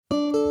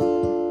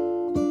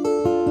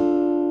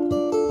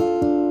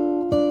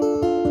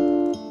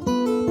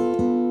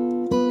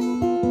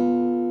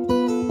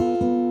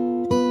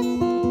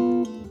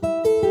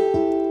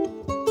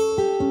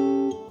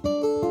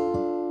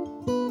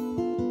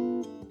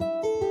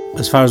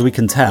as far as we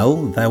can tell,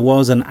 there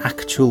was an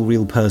actual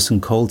real person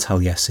called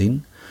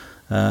Taliesin,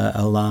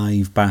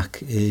 alive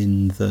back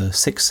in the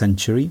 6th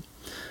century,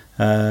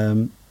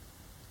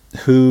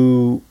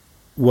 who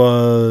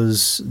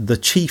was the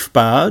chief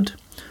bard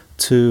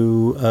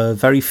to a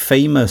very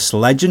famous,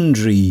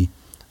 legendary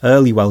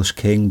early Welsh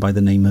king by the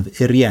name of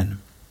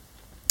Urien.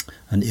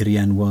 And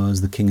Urien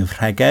was the king of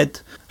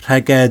Rheged.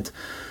 Rheged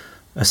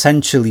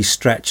essentially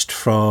stretched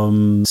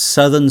from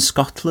southern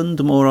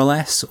Scotland, more or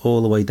less,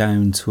 all the way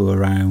down to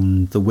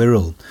around the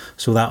Wirral.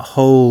 So that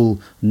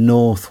whole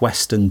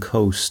northwestern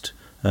coast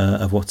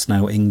of what's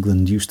now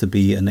England used to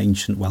be an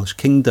ancient Welsh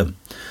kingdom.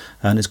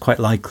 And it's quite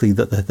likely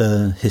that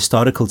the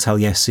historical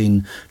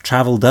Taliesin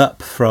travelled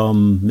up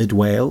from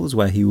mid-Wales,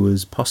 where he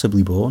was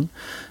possibly born,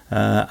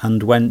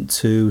 and went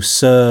to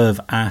serve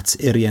at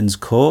Urien's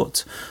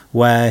court,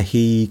 where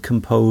he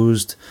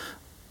composed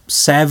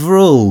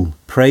several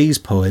praise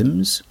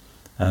poems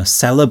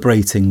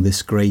celebrating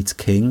this great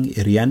king,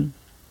 Urien.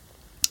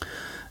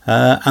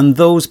 And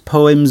those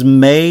poems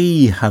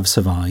may have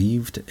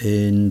survived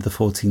in the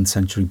 14th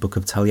century Book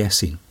of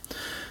Taliesin.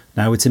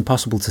 Now, it's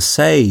impossible to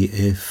say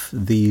if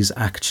these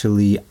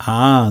actually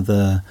are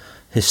the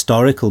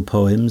historical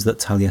poems that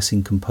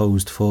Taliesin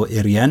composed for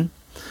Urien,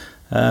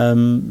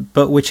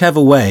 but whichever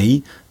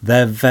way,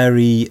 they're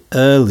very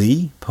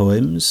early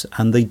poems,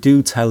 and they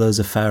do tell us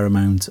a fair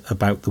amount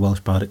about the Welsh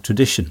bardic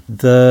tradition.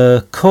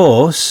 The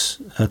course,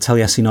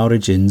 Taliesin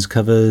Origins,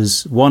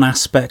 covers one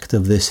aspect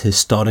of this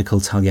historical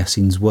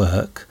Taliesin's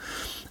work,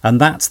 and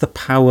that's the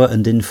power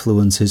and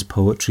influence his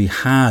poetry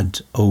had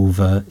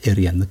over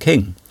Urien the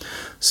king.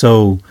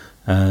 So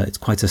it's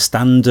quite a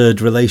standard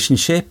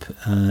relationship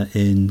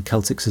in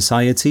Celtic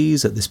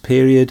societies at this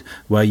period,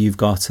 where you've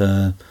got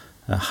a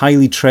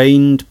highly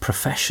trained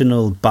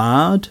professional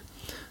bard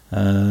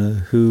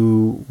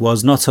who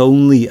was not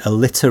only a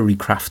literary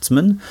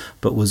craftsman,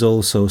 but was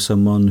also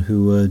someone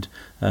who would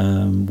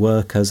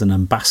work as an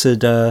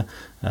ambassador,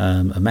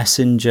 a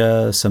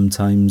messenger,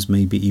 sometimes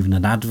maybe even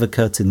an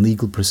advocate in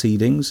legal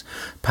proceedings,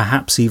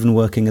 perhaps even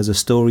working as a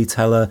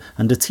storyteller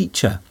and a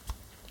teacher.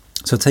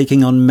 So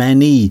taking on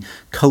many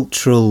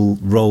cultural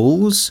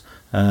roles,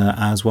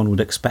 as one would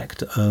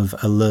expect of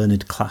a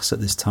learned class at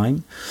this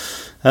time.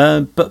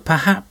 But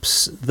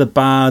perhaps the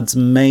bard's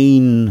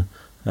main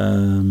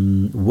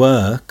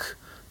work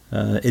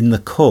in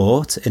the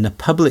court, in a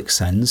public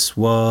sense,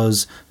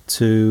 was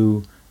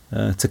to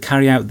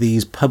carry out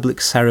these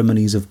public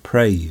ceremonies of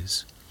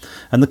praise.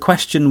 And the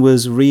question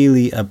was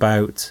really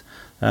about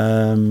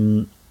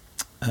how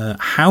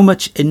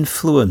much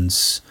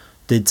influence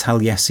did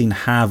Taliesin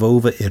have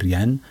over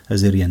Urien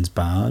as Urien's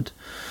bard,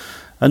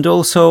 and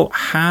also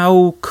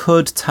how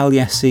could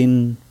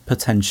Taliesin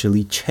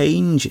potentially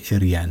change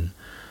Urien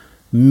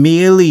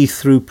merely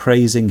through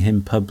praising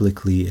him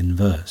publicly in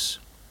verse.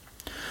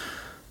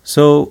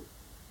 So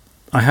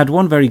I had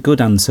one very good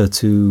answer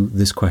to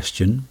this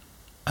question,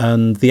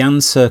 and the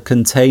answer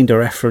contained a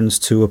reference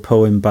to a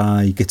poem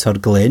by Gutor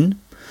Glyn.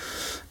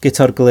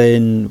 Gutor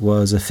Glyn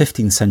was a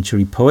 15th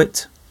century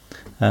poet,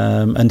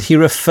 and he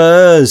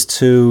refers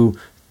to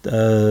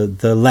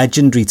the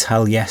legendary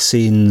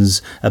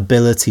Taliesin's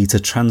ability to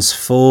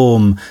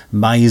transform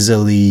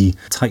miserly,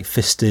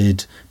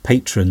 tight-fisted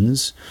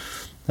patrons.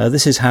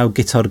 This is how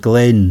Gutor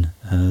Glyn,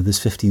 this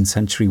 15th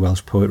century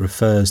Welsh poet,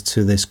 refers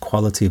to this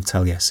quality of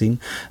Taliesin.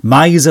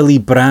 Miserly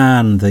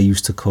Bran, they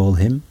used to call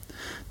him,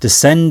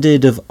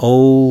 descended of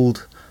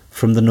old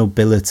from the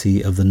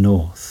nobility of the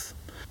north.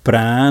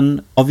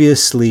 Bran,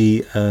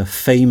 obviously a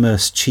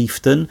famous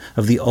chieftain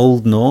of the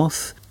Old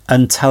North,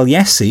 and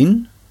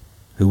Taliesin,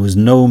 who was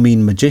no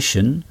mean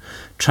magician,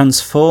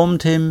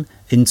 transformed him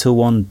into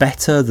one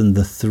better than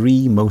the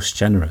three most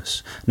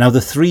generous. Now, the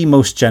three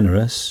most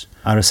generous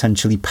are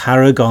essentially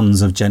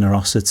paragons of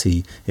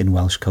generosity in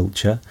Welsh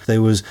culture.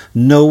 There was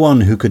no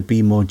one who could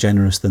be more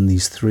generous than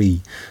these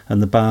three,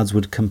 and the bards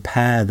would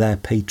compare their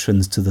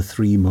patrons to the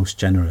three most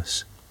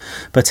generous.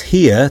 But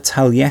here,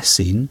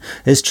 Taliesin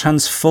is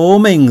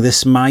transforming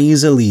this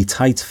miserly,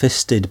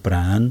 tight-fisted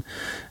Bran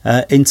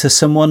into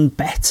someone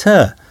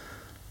better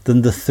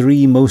than the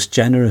three most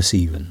generous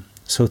even.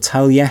 So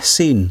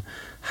Taliesin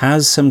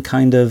has some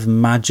kind of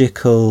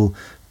magical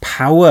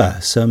power,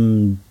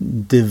 some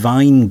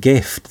divine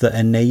gift that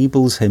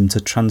enables him to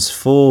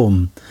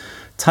transform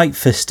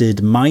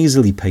tight-fisted,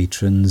 miserly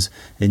patrons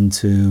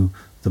into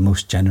the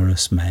most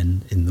generous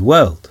men in the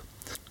world.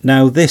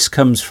 Now, this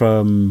comes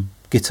from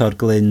Gutor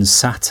Glyn's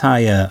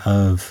satire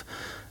of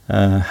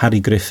Harry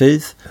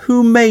Griffith,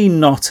 who may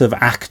not have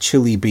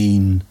actually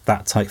been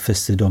that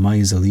tight-fisted or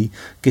miserly.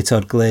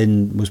 Gutor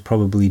Glyn was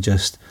probably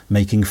just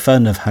making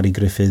fun of Harry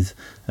Griffith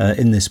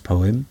in this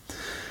poem.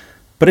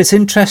 But it's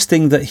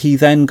interesting that he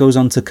then goes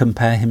on to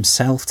compare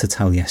himself to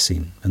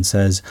Taliesin and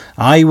says,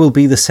 "I will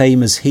be the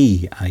same as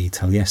he," i.e.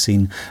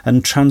 Taliesin,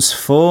 "and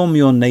transform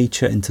your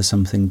nature into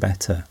something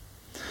better."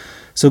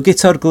 So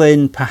Gutor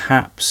Glyn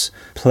perhaps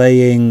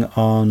playing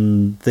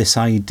on this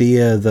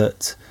idea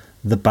that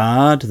the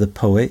bard, the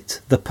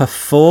poet, the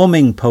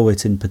performing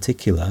poet in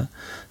particular,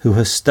 who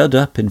has stood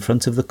up in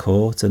front of the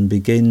court and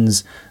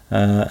begins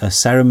a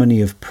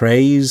ceremony of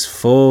praise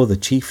for the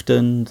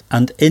chieftain,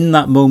 and in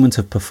that moment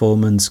of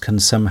performance can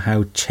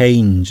somehow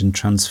change and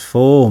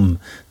transform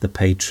the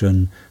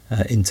patron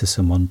into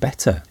someone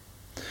better.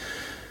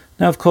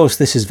 Now, of course,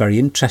 this is very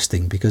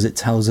interesting because it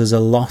tells us a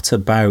lot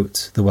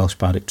about the Welsh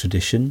bardic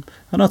tradition,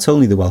 and not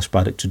only the Welsh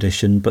bardic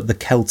tradition, but the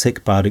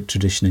Celtic bardic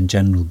tradition in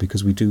general,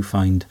 because we do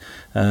find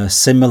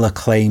similar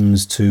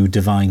claims to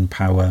divine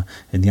power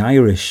in the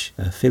Irish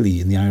Fili,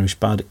 in the Irish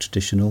bardic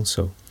tradition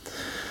also.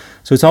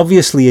 So it's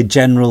obviously a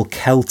general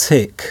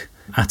Celtic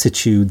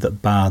attitude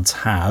that bards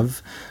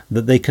have,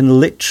 that they can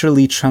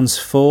literally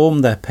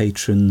transform their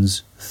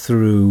patrons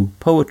through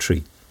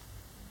poetry.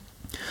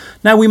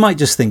 Now, we might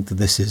just think that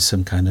this is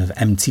some kind of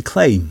empty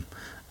claim,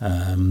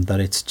 that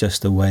it's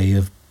just a way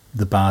of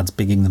the bards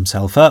bigging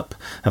themselves up,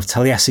 of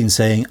Taliesin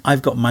saying,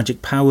 I've got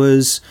magic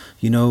powers,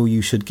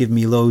 you should give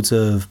me loads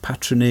of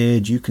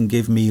patronage, you can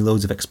give me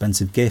loads of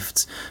expensive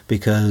gifts,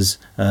 because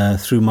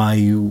through my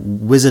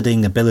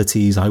wizarding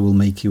abilities I will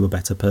make you a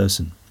better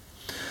person.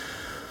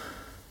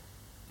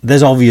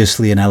 There's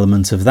obviously an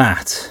element of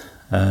that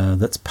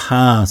that's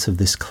part of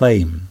this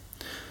claim.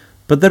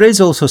 But there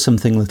is also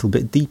something a little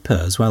bit deeper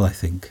as well, I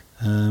think.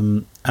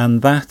 And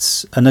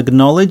that's an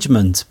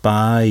acknowledgement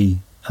by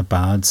a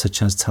bard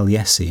such as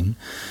Taliesin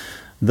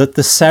that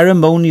the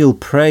ceremonial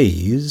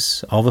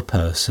praise of a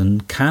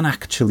person can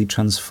actually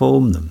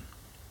transform them.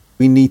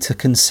 We need to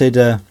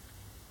consider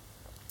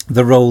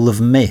the role of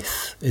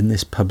myth in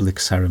this public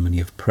ceremony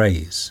of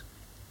praise.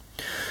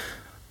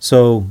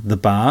 So the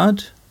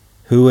bard,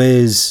 who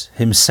is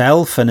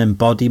himself an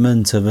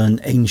embodiment of an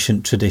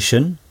ancient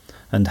tradition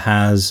and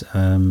has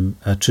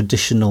a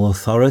traditional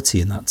authority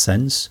in that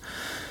sense,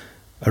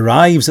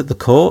 arrives at the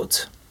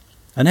court,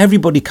 and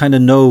everybody kind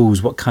of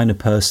knows what kind of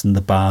person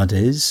the bard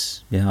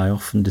is. I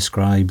often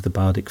describe the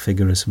bardic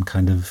figure as some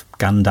kind of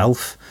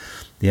Gandalf.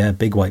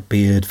 Big white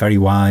beard, very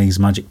wise,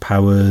 magic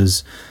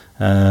powers,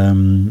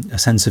 a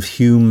sense of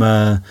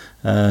humour,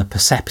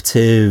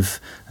 perceptive,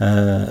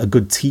 a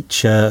good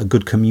teacher, a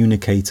good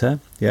communicator.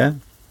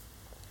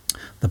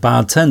 The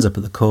bard turns up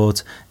at the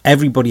court.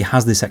 Everybody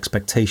has this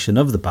expectation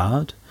of the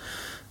bard.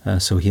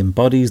 So he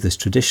embodies this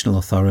traditional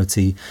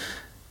authority.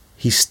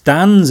 He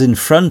stands in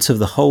front of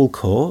the whole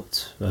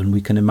court, and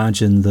we can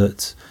imagine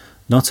that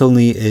not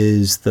only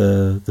is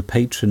the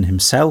patron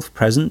himself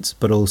present,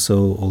 but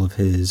also all of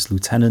his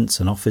lieutenants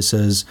and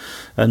officers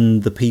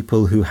and the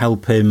people who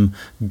help him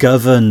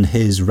govern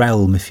his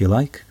realm, if you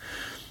like.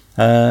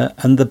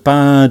 And the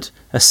bard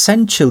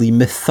essentially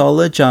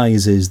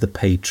mythologizes the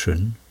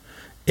patron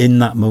in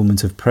that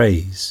moment of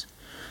praise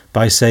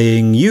by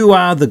saying, you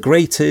are the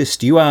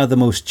greatest, you are the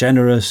most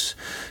generous,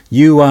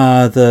 you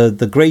are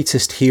the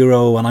greatest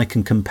hero, and I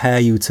can compare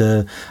you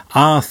to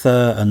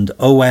Arthur and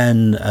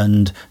Owen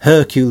and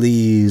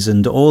Hercules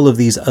and all of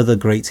these other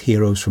great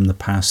heroes from the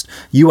past.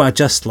 You are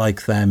just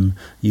like them.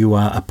 You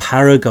are a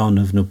paragon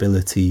of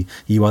nobility.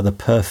 You are the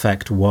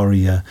perfect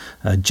warrior,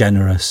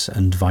 generous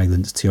and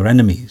violent to your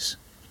enemies.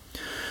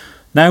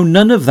 Now,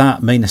 none of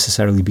that may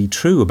necessarily be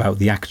true about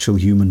the actual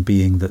human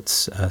being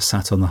that's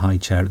sat on the high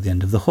chair at the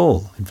end of the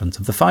hall in front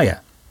of the fire.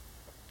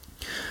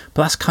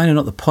 But that's kind of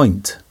not the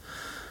point.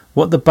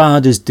 What the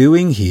bard is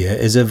doing here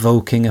is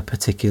evoking a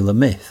particular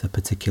myth, a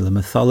particular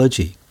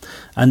mythology.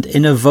 And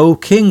in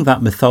evoking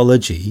that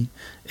mythology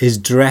is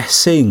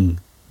dressing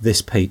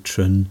this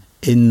patron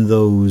in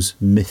those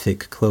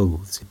mythic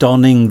clothes.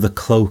 Donning the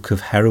cloak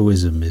of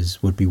heroism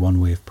would be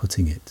one way of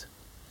putting it.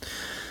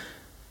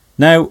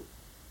 Now,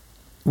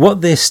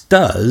 what this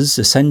does,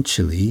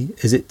 essentially,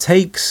 is it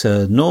takes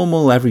a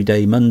normal,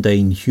 everyday,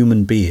 mundane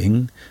human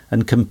being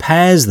and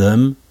compares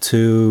them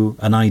to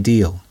an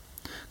ideal,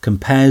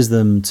 compares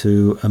them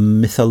to a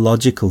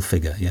mythological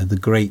figure, the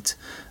great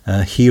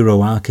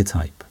hero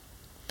archetype.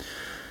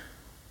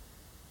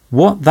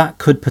 What that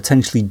could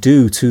potentially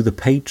do to the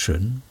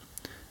patron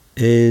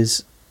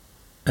is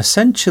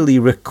essentially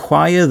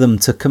require them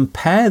to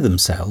compare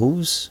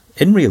themselves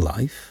in real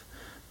life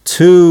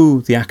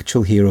to the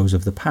actual heroes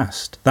of the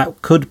past.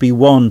 That could be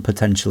one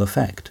potential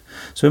effect.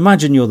 So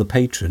imagine you're the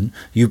patron,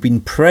 you've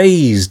been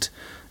praised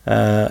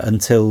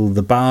until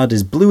the bard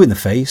is blue in the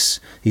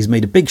face, he's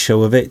made a big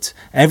show of it,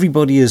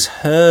 everybody has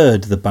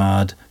heard the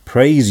bard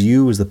praise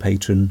you as the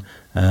patron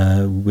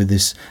with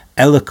this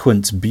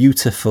eloquent,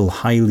 beautiful,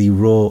 highly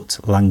wrought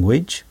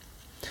language,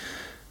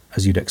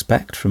 as you'd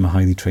expect from a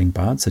highly trained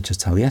bard such as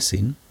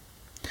Taliesin.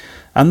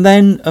 And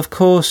then, of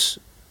course,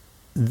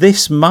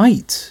 this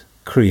might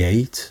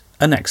create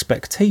an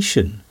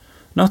expectation,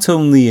 not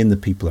only in the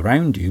people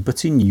around you,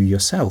 but in you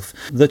yourself,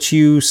 that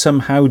you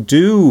somehow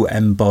do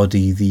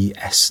embody the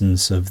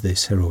essence of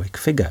this heroic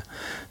figure,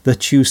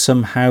 that you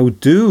somehow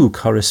do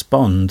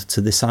correspond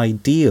to this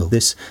ideal,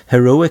 this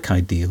heroic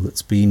ideal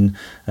that's been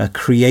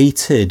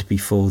created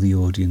before the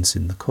audience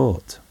in the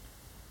court.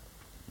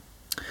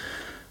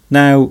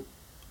 Now,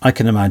 I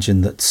can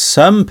imagine that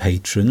some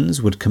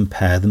patrons would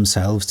compare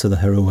themselves to the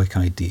heroic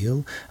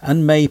ideal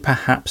and may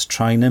perhaps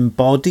try and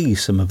embody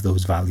some of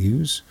those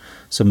values,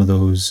 some of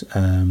those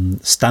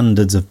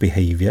standards of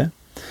behaviour.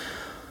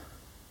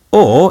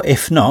 Or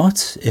if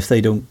not, if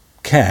they don't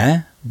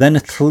care, then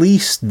at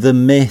least the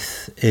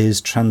myth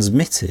is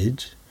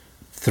transmitted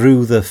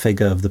through the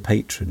figure of the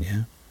patron,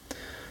 yeah?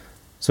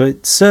 So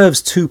it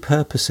serves two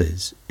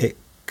purposes. It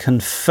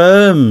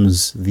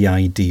confirms the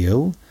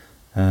ideal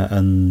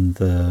and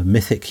the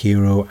mythic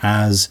hero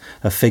as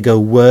a figure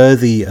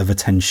worthy of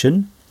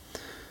attention,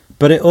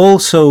 but it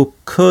also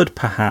could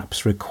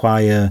perhaps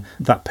require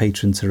that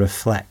patron to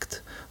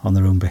reflect on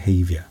their own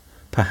behaviour,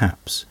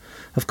 perhaps.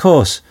 Of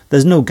course,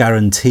 there's no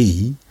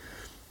guarantee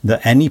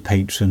that any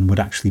patron would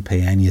actually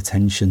pay any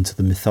attention to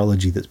the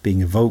mythology that's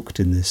being evoked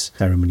in this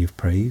ceremony of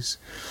praise.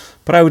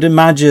 But I would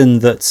imagine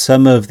that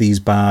some of these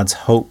bards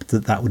hoped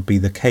that that would be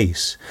the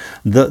case,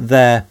 that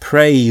their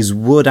praise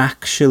would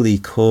actually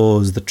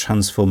cause the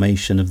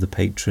transformation of the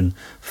patron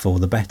for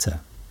the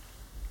better.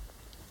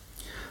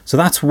 So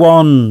that's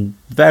one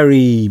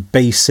very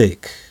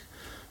basic,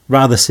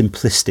 rather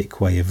simplistic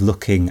way of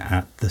looking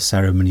at the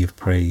ceremony of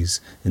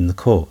praise in the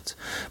court.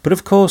 But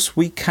of course,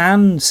 we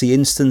can see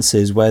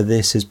instances where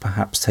this is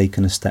perhaps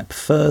taken a step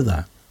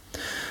further,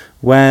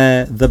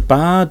 where the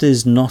bard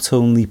is not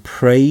only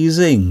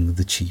praising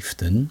the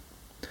chieftain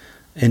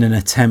in an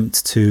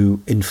attempt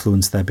to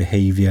influence their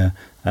behaviour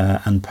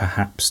and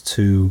perhaps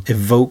to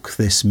evoke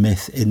this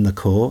myth in the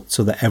court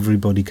so that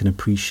everybody can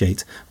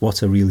appreciate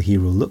what a real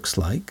hero looks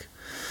like.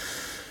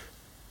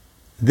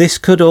 This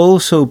could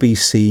also be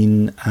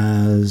seen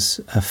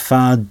as a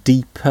far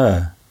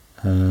deeper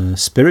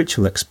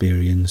spiritual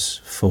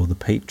experience for the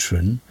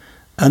patron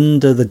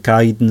under the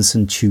guidance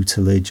and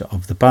tutelage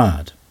of the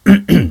bard.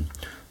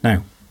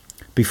 Now,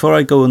 before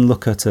I go and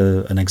look at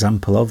an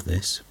example of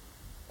this,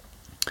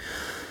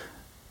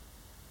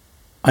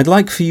 I'd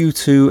like for you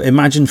to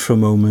imagine for a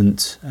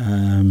moment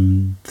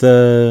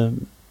the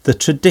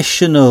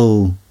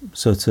traditional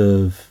sort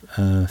of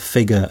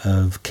figure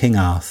of King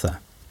Arthur.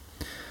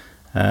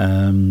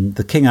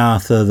 The King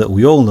Arthur that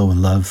we all know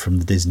and love from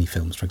the Disney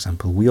films, for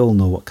example. We all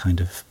know what kind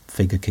of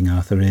figure King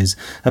Arthur is,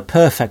 a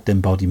perfect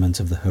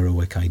embodiment of the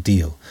heroic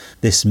ideal,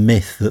 this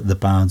myth that the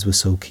bards were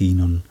so keen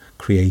on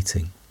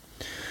creating.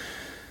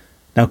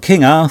 Now,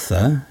 King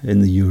Arthur,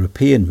 in the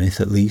European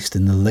myth, at least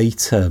in the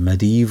later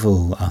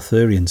medieval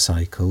Arthurian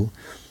cycle,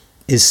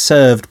 is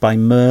served by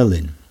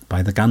Merlin,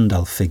 by the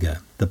Gandalf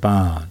figure, the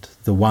bard,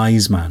 the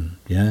wise man,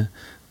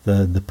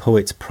 the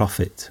poet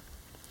prophet.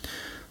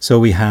 So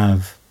we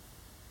have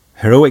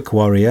heroic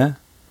warrior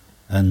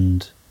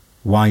and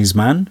wise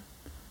man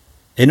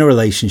in a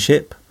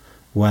relationship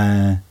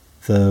where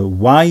the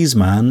wise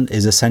man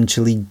is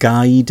essentially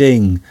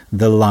guiding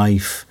the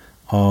life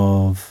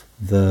of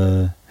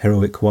the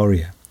heroic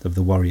warrior, of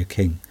the warrior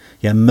king.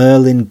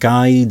 Merlin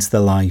guides the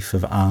life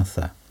of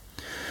Arthur.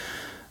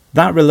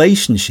 That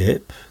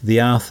relationship, the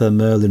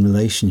Arthur-Merlin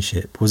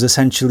relationship, was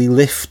essentially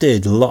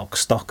lifted lock,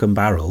 stock and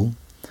barrel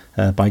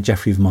by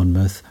Geoffrey of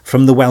Monmouth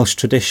from the Welsh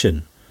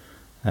tradition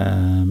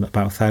about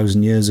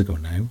 1,000 years ago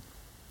now.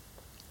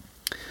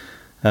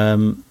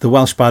 The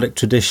Welsh bardic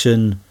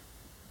tradition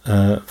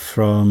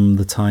from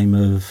the time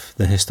of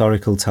the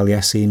historical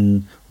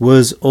Taliesin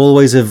was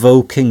always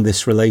evoking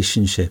this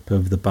relationship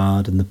of the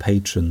bard and the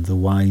patron, the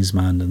wise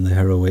man and the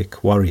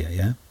heroic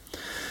warrior.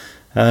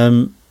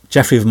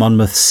 Geoffrey of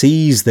Monmouth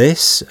sees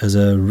this as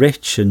a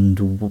rich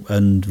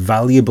and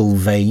valuable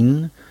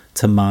vein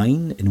to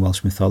mine in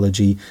Welsh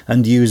mythology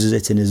and uses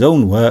it in his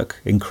own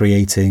work in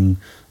creating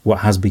what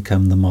has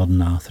become the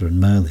modern Arthur and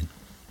Merlin.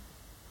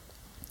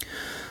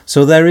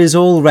 So there is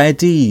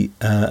already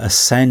a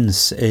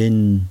sense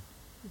in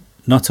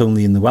not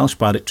only in the Welsh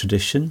bardic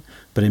tradition,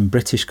 but in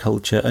British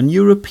culture and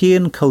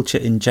European culture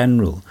in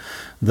general,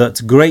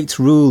 that great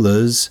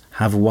rulers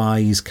have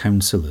wise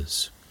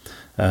counsellors.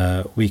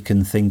 We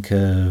can think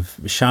of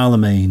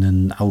Charlemagne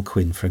and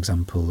Alcuin, for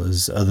example,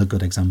 as other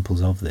good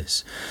examples of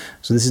this.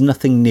 So this is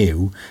nothing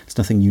new, it's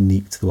nothing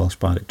unique to the Welsh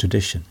bardic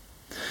tradition.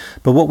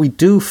 But what we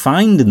do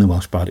find in the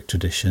Welsh bardic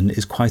tradition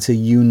is quite a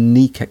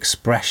unique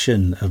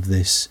expression of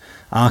this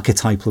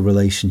archetypal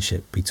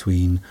relationship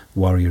between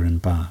warrior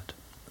and bard.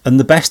 And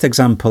the best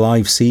example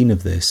I've seen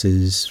of this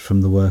is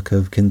from the work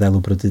of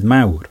Cynddelw Brydydd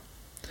Mawr,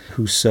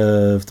 who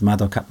served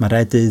Madoc ap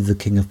Maredydd, the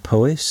king of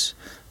Powys,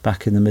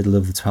 back in the middle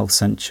of the 12th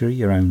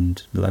century,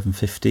 around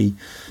 1150,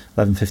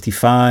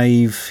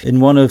 1155. In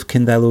one of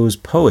Cynddelw's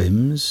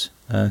poems,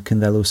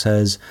 Cynddelw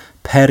says,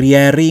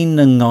 "Perierin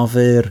yng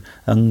ngofyr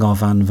yng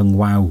ngofan fy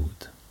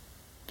ngwawd."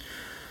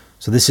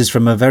 So this is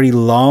from a very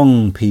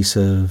long piece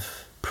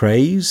of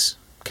praise.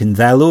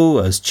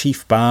 Cynddelw, as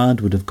chief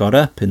bard, would have got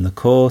up in the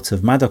court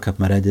of Madoc ap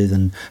Maredydd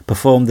and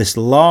performed this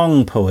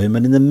long poem,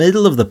 and in the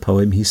middle of the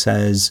poem he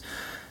says,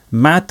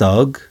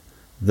 "Madog,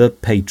 the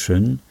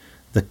patron,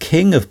 the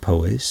king of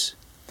Powys,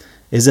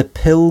 is a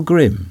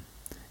pilgrim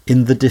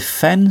in the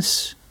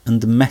defence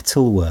and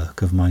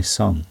metalwork of my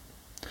song,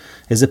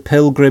 is a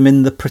pilgrim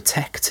in the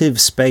protective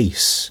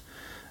space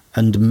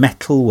and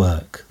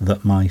metalwork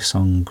that my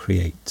song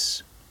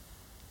creates.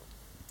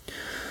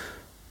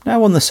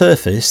 Now, on the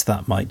surface,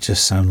 that might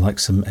just sound like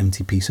some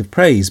empty piece of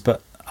praise,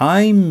 but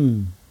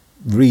I'm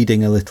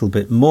reading a little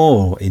bit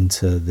more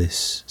into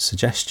this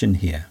suggestion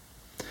here,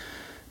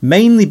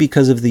 mainly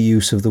because of the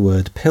use of the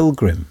word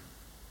pilgrim.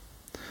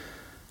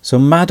 So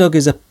Madog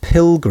is a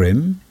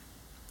pilgrim,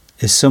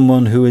 is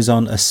someone who is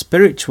on a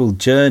spiritual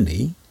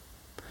journey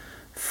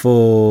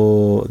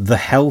for the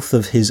health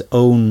of his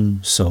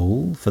own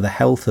soul, for the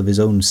health of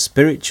his own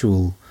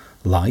spiritual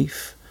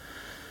life.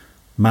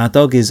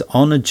 Madog is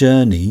on a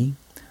journey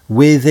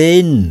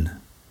within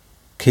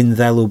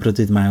Cynddelw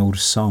Brydydd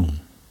Mawr's song.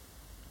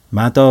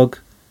 Madog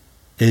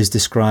is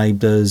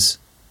described as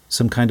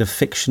some kind of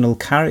fictional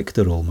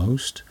character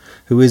almost,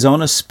 who is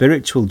on a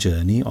spiritual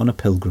journey, on a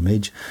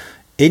pilgrimage,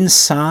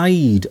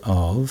 inside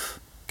of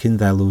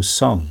Cynddelw's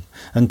song.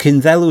 And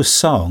Cynddelw's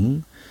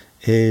song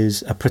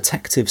is a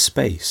protective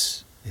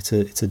space. It's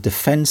a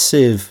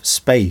defensive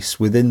space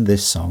within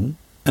this song.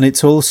 And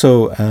it's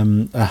also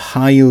a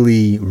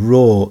highly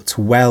wrought,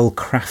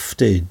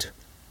 well-crafted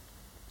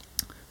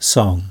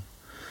song.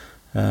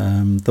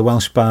 The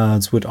Welsh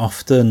bards would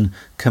often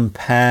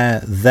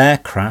compare their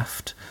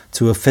craft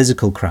to a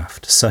physical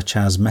craft, such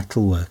as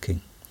metalworking.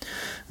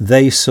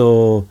 They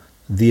saw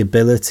the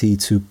ability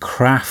to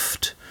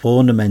craft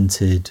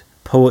ornamented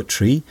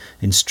poetry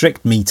in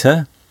strict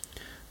metre,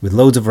 with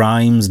loads of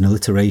rhymes and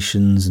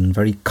alliterations and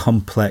very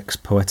complex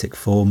poetic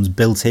forms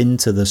built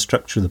into the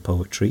structure of the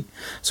poetry.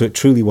 So it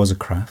truly was a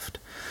craft.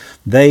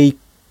 They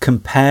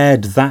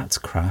compared that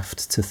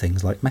craft to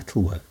things like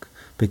metalwork,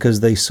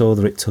 because they saw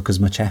that it took as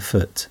much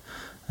effort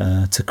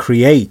to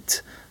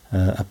create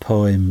a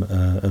poem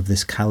of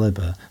this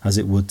calibre as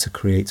it would to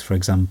create, for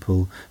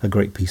example, a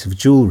great piece of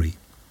jewellery.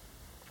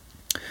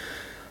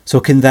 So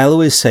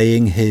Cynddelw is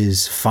saying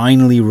his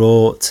finely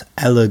wrought,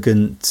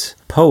 elegant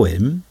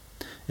poem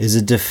is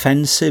a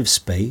defensive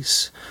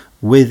space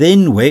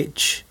within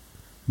which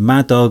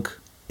Madog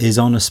is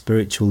on a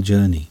spiritual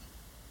journey.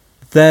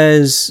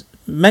 There's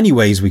many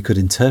ways we could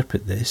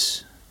interpret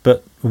this,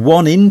 but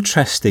one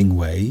interesting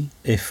way,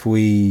 if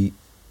we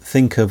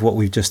think of what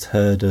we've just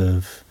heard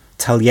of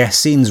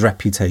Taliesin's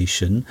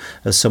reputation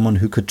as someone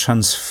who could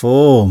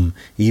transform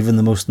even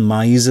the most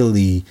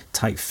miserly,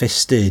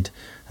 tight-fisted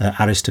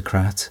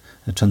aristocrat,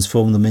 and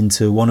transform them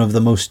into one of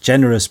the most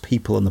generous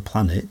people on the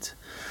planet,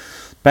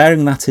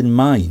 bearing that in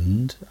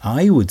mind,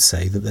 I would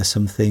say that there's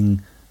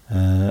something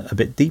a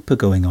bit deeper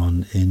going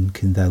on in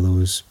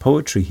Cynddelw's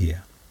poetry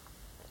here.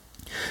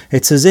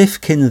 It's as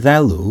if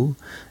Cynddelw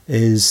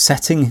is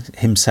setting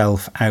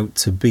himself out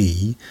to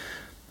be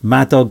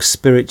Madog's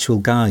spiritual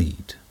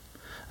guide,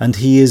 and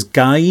he is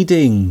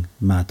guiding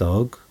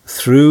Madog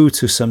through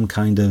to some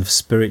kind of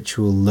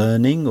spiritual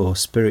learning or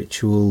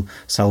spiritual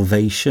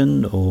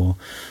salvation, or,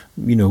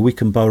 you know, we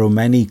can borrow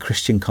many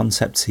Christian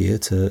concepts here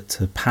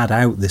to pad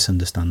out this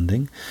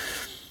understanding.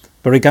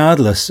 But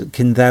regardless,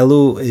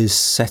 Cynddelw is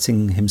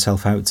setting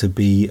himself out to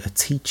be a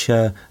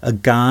teacher, a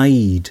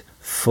guide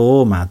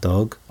for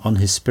Madog on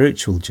his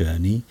spiritual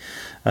journey,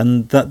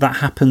 and that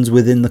happens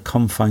within the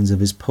confines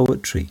of his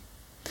poetry.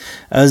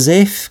 As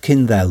if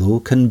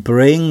Cynddelw can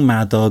bring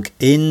Madog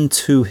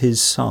into his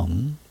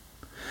song,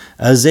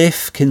 as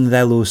if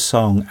Cynddelw's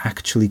song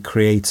actually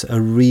creates a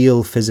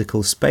real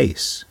physical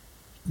space.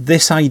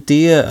 This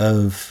idea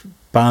of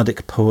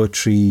bardic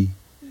poetry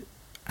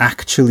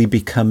actually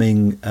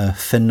becoming a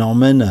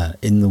phenomena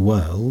in the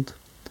world,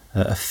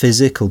 a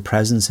physical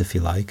presence, if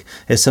you like,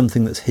 is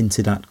something that's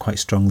hinted at quite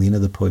strongly in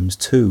other poems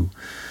too.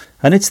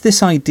 And it's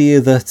this idea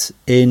that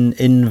in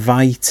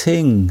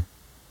inviting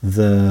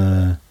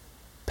the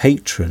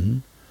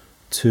patron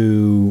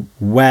to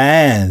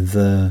wear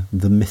the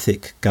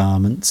mythic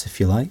garments, if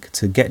you like,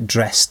 to get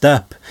dressed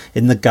up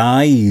in the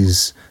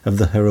guise of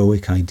the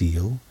heroic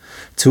ideal,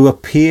 to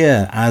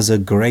appear as a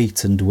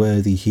great and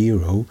worthy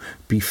hero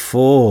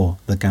before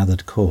the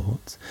gathered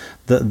court,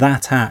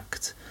 that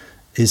act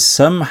is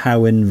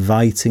somehow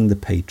inviting the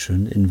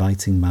patron,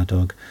 inviting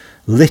Madog,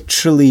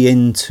 literally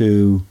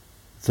into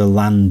the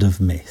land of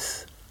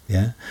myth.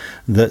 Yeah,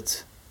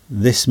 that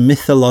this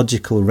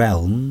mythological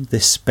realm,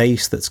 this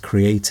space that's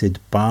created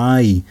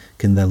by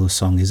Cynddelw's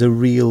song, is a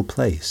real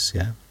place,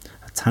 yeah,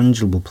 a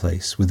tangible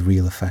place with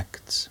real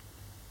effects.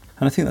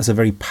 And I think that's a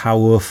very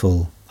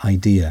powerful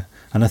idea.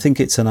 And I think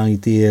it's an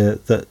idea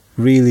that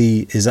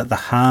really is at the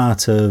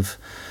heart of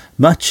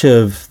much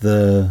of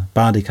the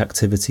bardic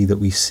activity that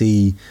we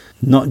see,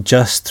 not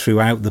just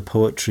throughout the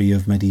poetry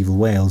of medieval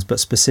Wales, but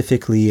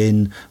specifically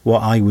in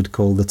what I would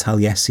call the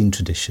Taliesin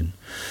tradition,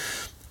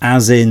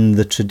 as in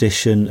the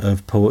tradition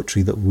of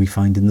poetry that we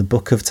find in the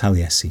Book of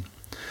Taliesin.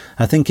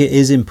 I think it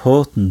is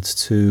important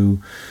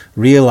to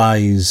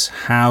realise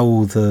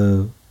how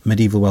the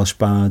medieval Welsh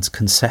bards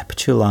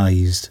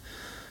conceptualised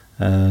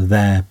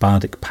their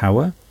bardic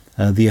power,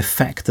 the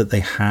effect that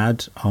they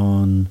had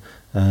on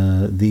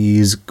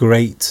these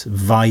great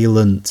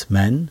violent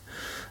men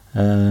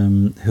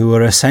who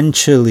are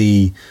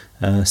essentially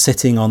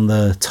sitting on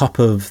the top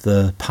of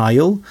the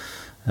pile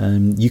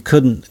You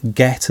couldn't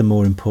get a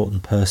more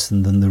important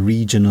person than the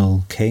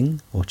regional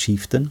king or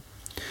chieftain.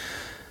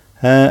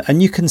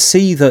 And you can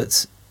see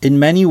that in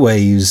many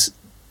ways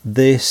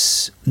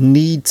this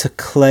need to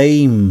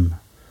claim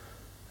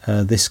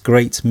this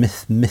great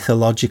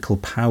mythological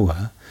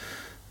power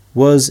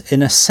was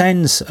in a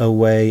sense a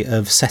way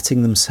of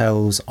setting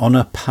themselves on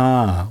a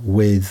par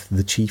with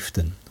the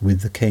chieftain, with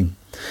the king.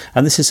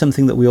 And this is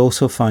something that we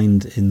also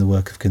find in the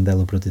work of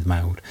Cynddelw Brydydd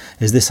Mawr,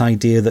 is this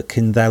idea that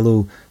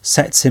Cynddelw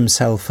sets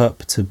himself up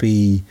to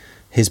be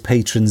his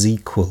patron's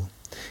equal.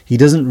 He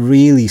doesn't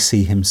really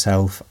see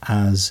himself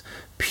as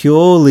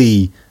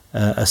purely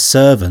a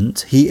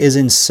servant. He is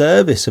in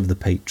service of the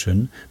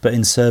patron, but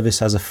in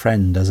service as a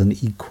friend, as an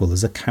equal,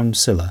 as a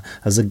counsellor,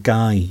 as a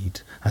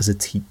guide, as a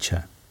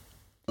teacher.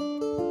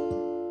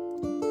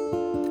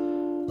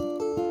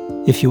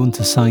 If you want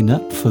to sign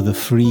up for the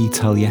free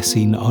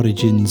Taliesin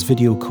Origins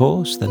video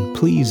course, then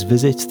please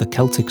visit the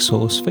Celtic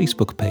Source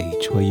Facebook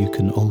page, where you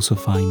can also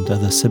find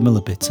other similar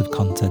bits of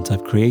content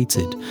I've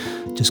created.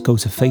 Just go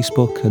to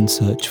Facebook and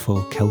search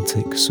for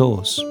Celtic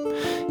Source.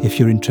 If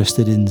you're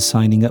interested in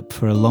signing up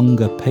for a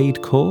longer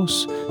paid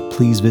course,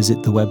 please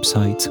visit the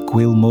website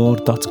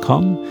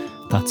gwilmore.com.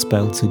 That's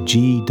spelled to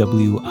GWILM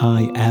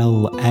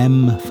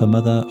for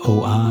mother,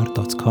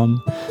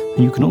 OR.com.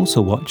 And you can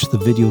also watch the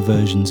video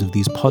versions of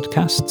these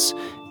podcasts,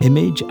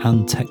 image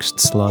and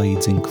text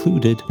slides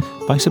included,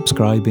 by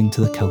subscribing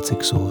to the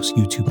Celtic Source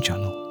YouTube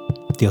channel.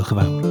 Diolch yn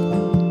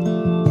fawr.